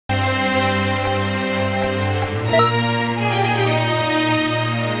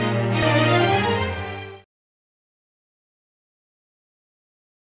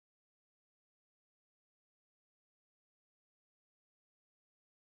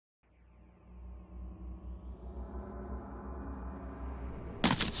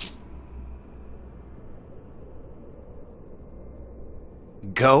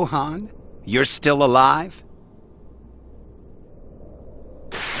Gohan? You're still alive?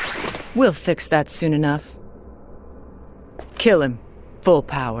 We'll fix that soon enough. Kill him. Full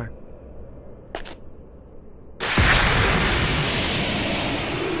power.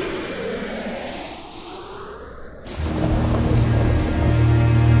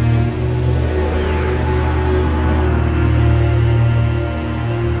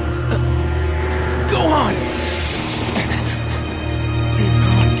 Gohan!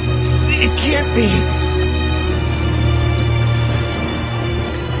 It can't be.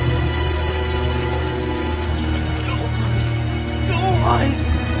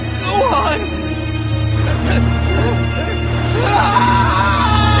 Gohan!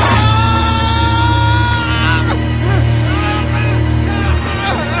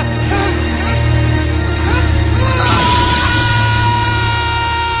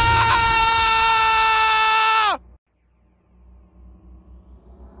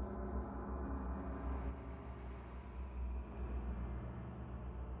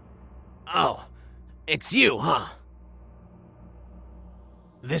 Oh, it's you, huh?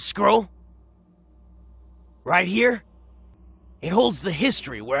 This scroll? Right here? It holds the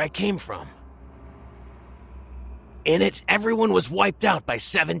history where I came from. In it, everyone was wiped out by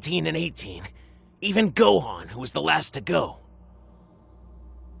 17 and 18. Even Gohan, who was the last to go.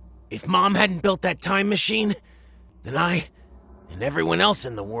 If Mom hadn't built that time machine, then I, and everyone else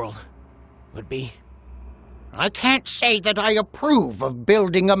in the world, would be... I can't say that I approve of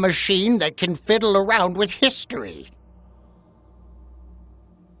building a machine that can fiddle around with history.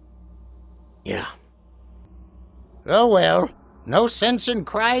 Yeah. Oh well, no sense in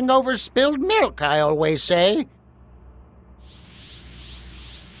crying over spilled milk, I always say.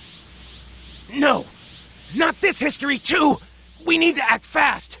 No! Not this history, too! We need to act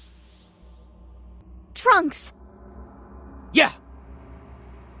fast! Trunks! Yeah!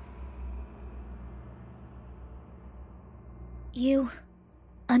 You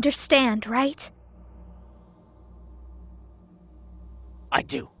understand, right? I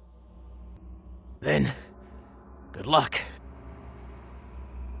do. Then, good luck.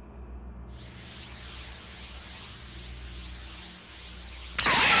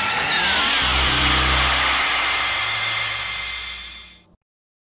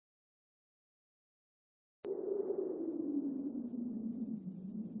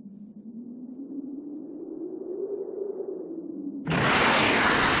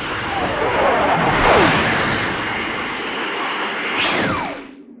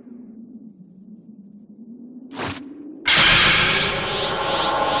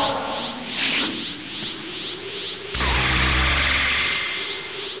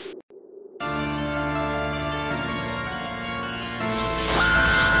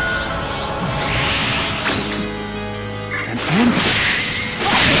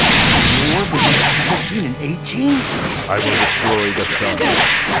 And 18? I will destroy the sun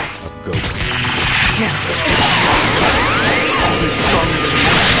of Goku. Damn it! You're stronger than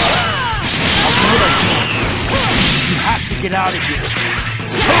this. I'll do what I can. You have to get out of here.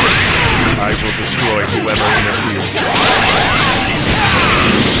 I will destroy whoever interferes.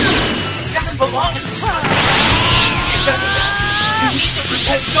 It doesn't belong in this world. It doesn't. You need to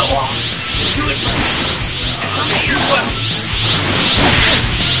protect Gohan. Do it for me. And for me as well.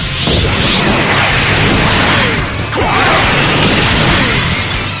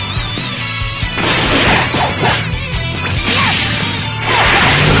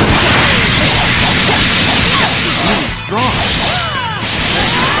 Really strong.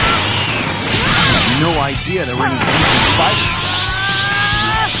 No idea there were any decent fighters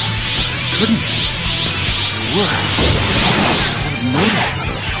left. There couldn't be. There were. I would have noticed them.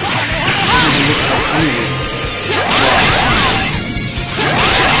 It looks like anyway.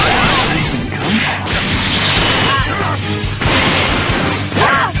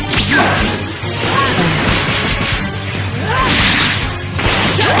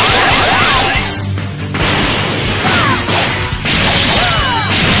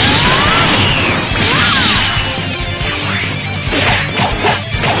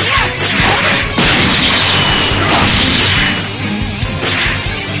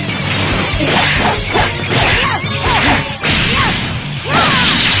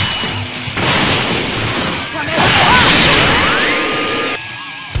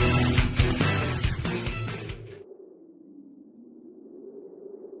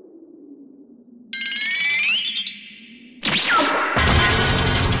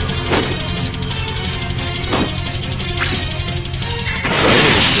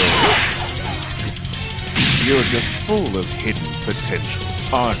 You're just full of hidden potential,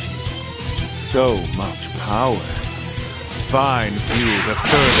 aren't you? So much power. fine fuel to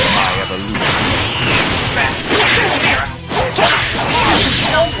further my evolution.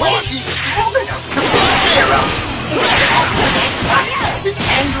 No way he's strong enough to be a hero! With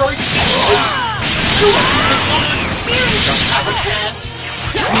Android Speedster! You don't have a chance!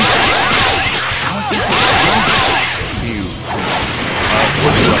 How is he so strong? You. I'll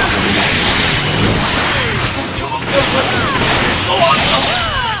put you up when you Go on!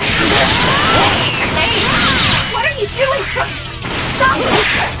 Hey! What are you doing? Stop!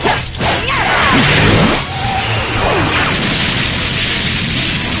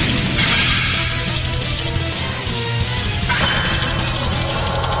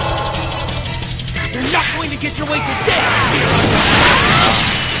 You're not going to get your way to death!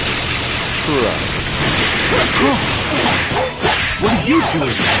 Trunks! What are you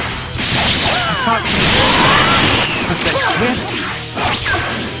doing? I thought you... But that can't be.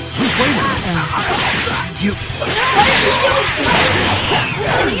 Wait a minute. You... What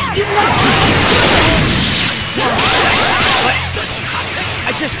are you doing?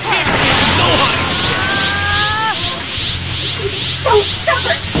 I just can't go on! He's so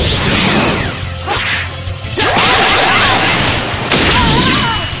stubborn!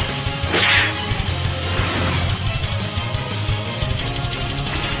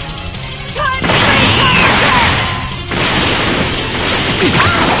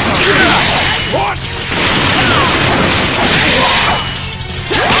 What?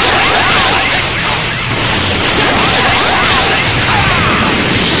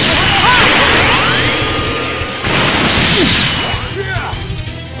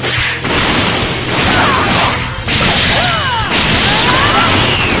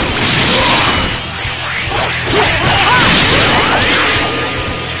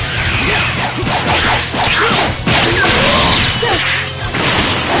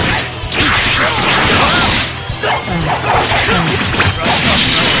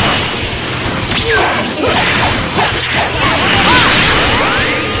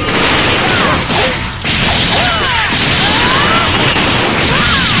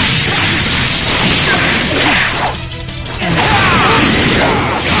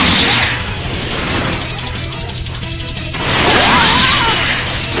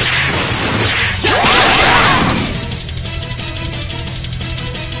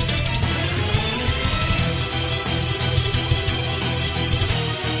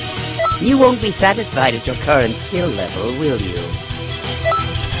 You won't be satisfied at your current skill level, will you?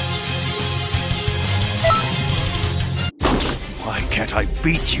 Why can't I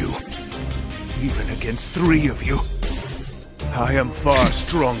beat you? Even against 3 of you. I am far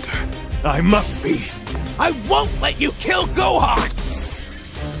stronger. I must be. I won't let you kill Gohan!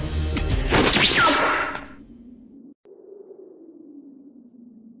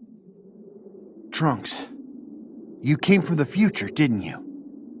 Trunks, you came from the future, didn't you?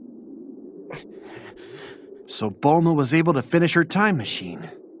 So Bulma was able to finish her time machine.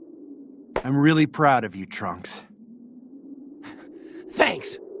 I'm really proud of you, Trunks.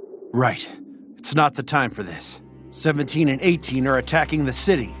 Thanks! Right. It's not the time for this. 17 and 18 are attacking the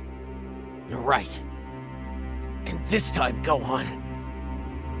city. You're right. And this time, Gohan.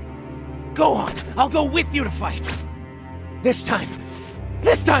 Gohan, I'll go with you to fight! This time,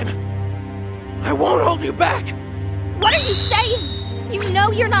 I won't hold you back! What are you saying? You know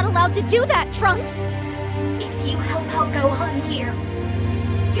you're not allowed to do that, Trunks! If you help out Gohan here,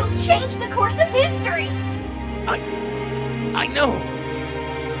 you'll change the course of history! I know,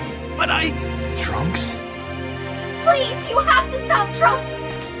 but Trunks? Please, you have to stop Trunks!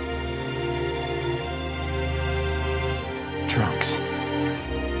 Trunks,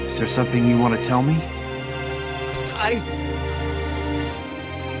 is there something you want to tell me?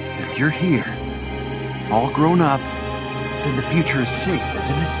 If you're here, all grown up, then the future is safe,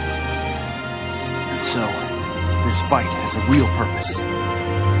 isn't it? And so, this fight has a real purpose.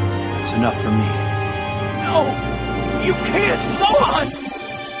 That's enough for me. No! You can't! Gohan!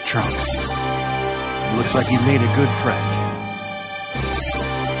 Trunks, it looks like you've made a good friend.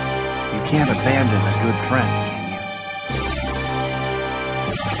 You can't abandon a good friend, can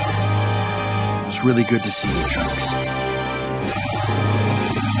you? It's really good to see you, Trunks.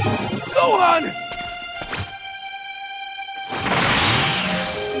 Gohan!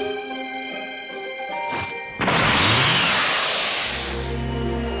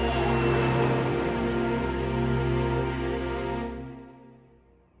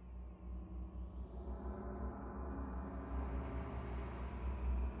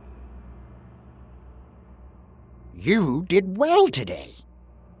 You did well today.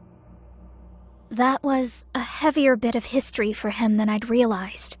 That was a heavier bit of history for him than I'd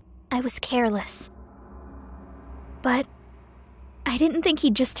realized. I was careless. But I didn't think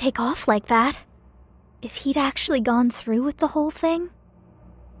he'd just take off like that. If he'd actually gone through with the whole thing,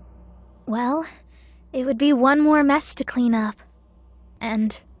 well, it would be one more mess to clean up.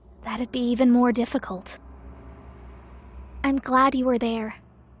 And that'd be even more difficult. I'm glad you were there.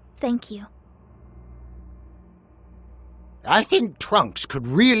 Thank you. I think Trunks could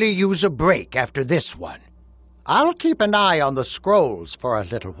really use a break after this one. I'll keep an eye on the scrolls for a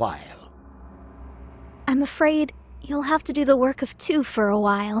little while. I'm afraid you'll have to do the work of two for a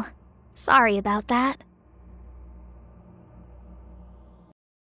while. Sorry about that.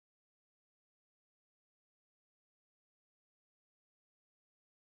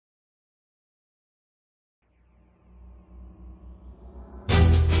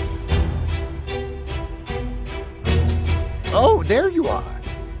 Oh, there you are.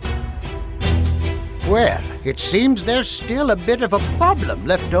 Well, it seems there's still a bit of a problem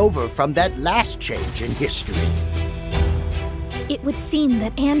left over from that last change in history. It would seem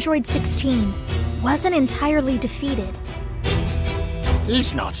that Android 16 wasn't entirely defeated.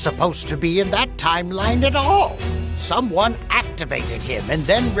 He's not supposed to be in that timeline at all. Someone activated him and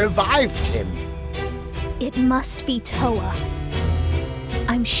then revived him. It must be Toa.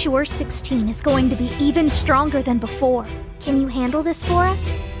 I'm sure 16 is going to be even stronger than before. Can you handle this for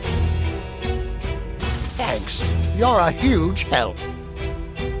us? Thanks. You're a huge help.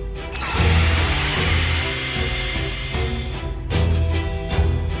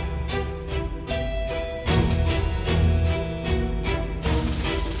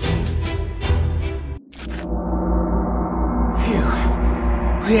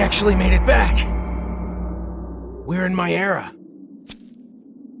 Phew. We actually made it back. We're in my era.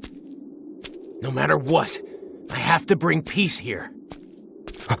 No matter what, I have to bring peace here.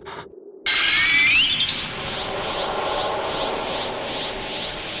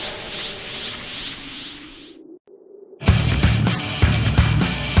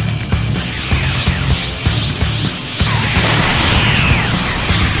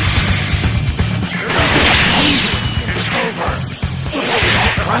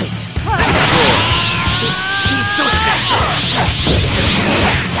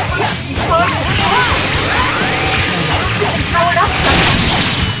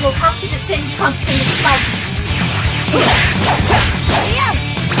 We'll have to defend Trunks in this fight.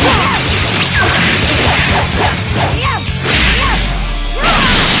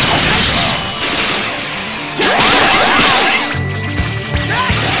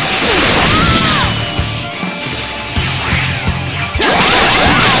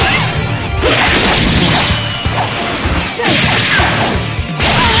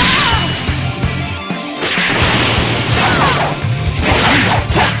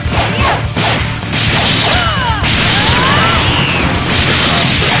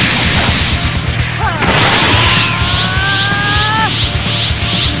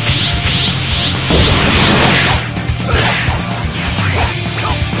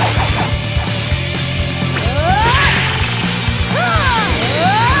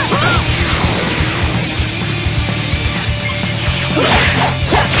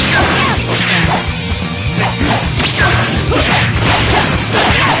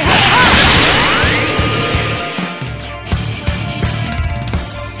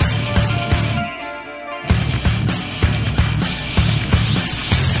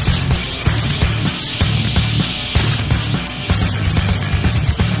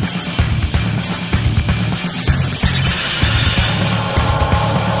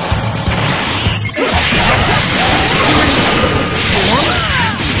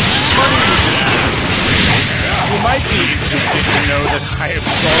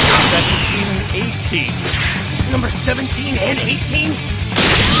 Number 17 and 18?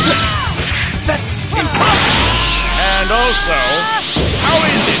 That's impossible! And also, how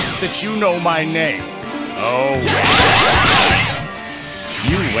is it that you know my name? Oh,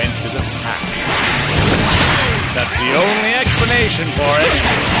 you went to the past. That's the only explanation for it.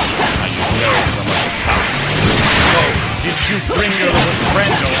 I know from a account. So, did you bring your little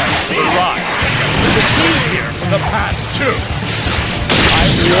friend along for the ride? There's a key here from the past, too.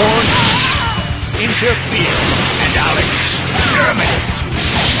 I warned you. Interfere, and I'll exterminate you.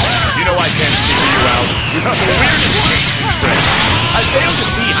 You know I can't figure you out. You have the weirdest taste in friends. I fail to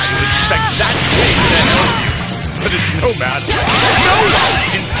see how you expect that big to help you. But it's no match. No one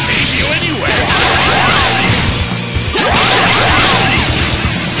can save you anyway.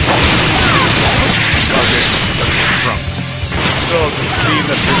 Okay, Trunks. So it would seem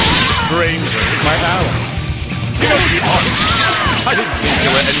that this stranger is my ally. You know, to be honest, I didn't think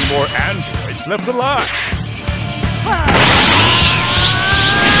there were any more androids left alive.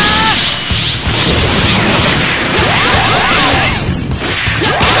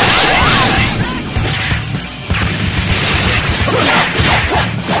 As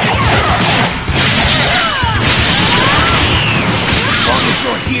long as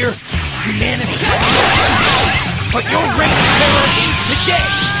you're here, humanity. But your reign of terror ends today!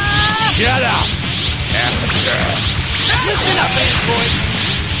 Shut up, amateur. Listen up, androids!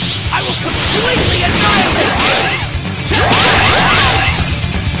 I will completely annihilate you!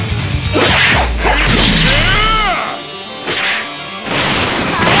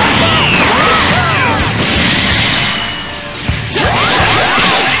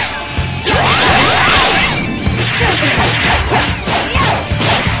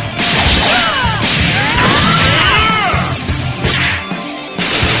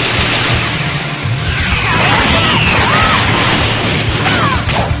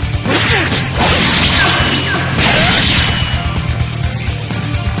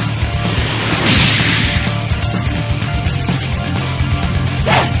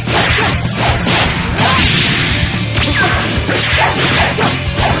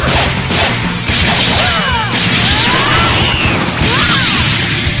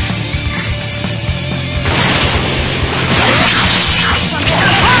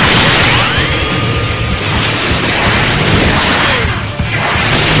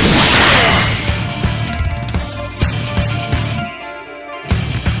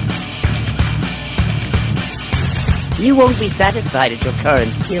 You won't be satisfied at your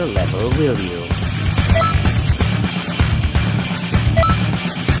current skill level, will you?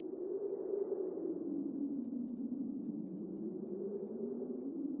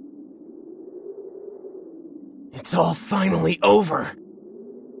 It's all finally over.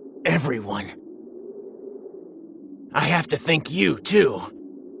 Everyone. I have to thank you, too.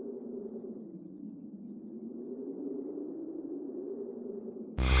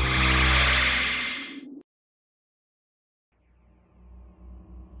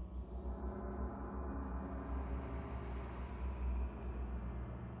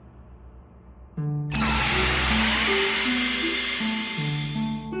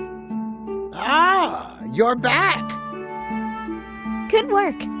 You're back! Good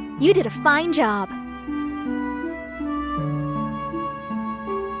work. You did a fine job.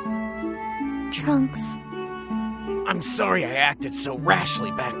 Trunks. I'm sorry I acted so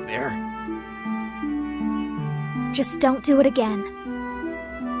rashly back there. Just don't do it again.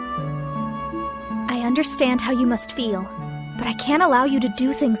 I understand how you must feel, but I can't allow you to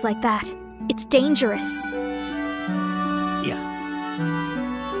do things like that. It's dangerous. Yeah.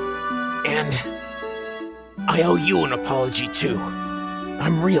 And I owe you an apology, too.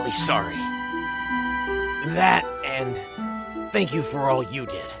 I'm really sorry. That, and thank you for all you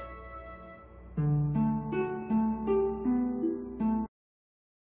did.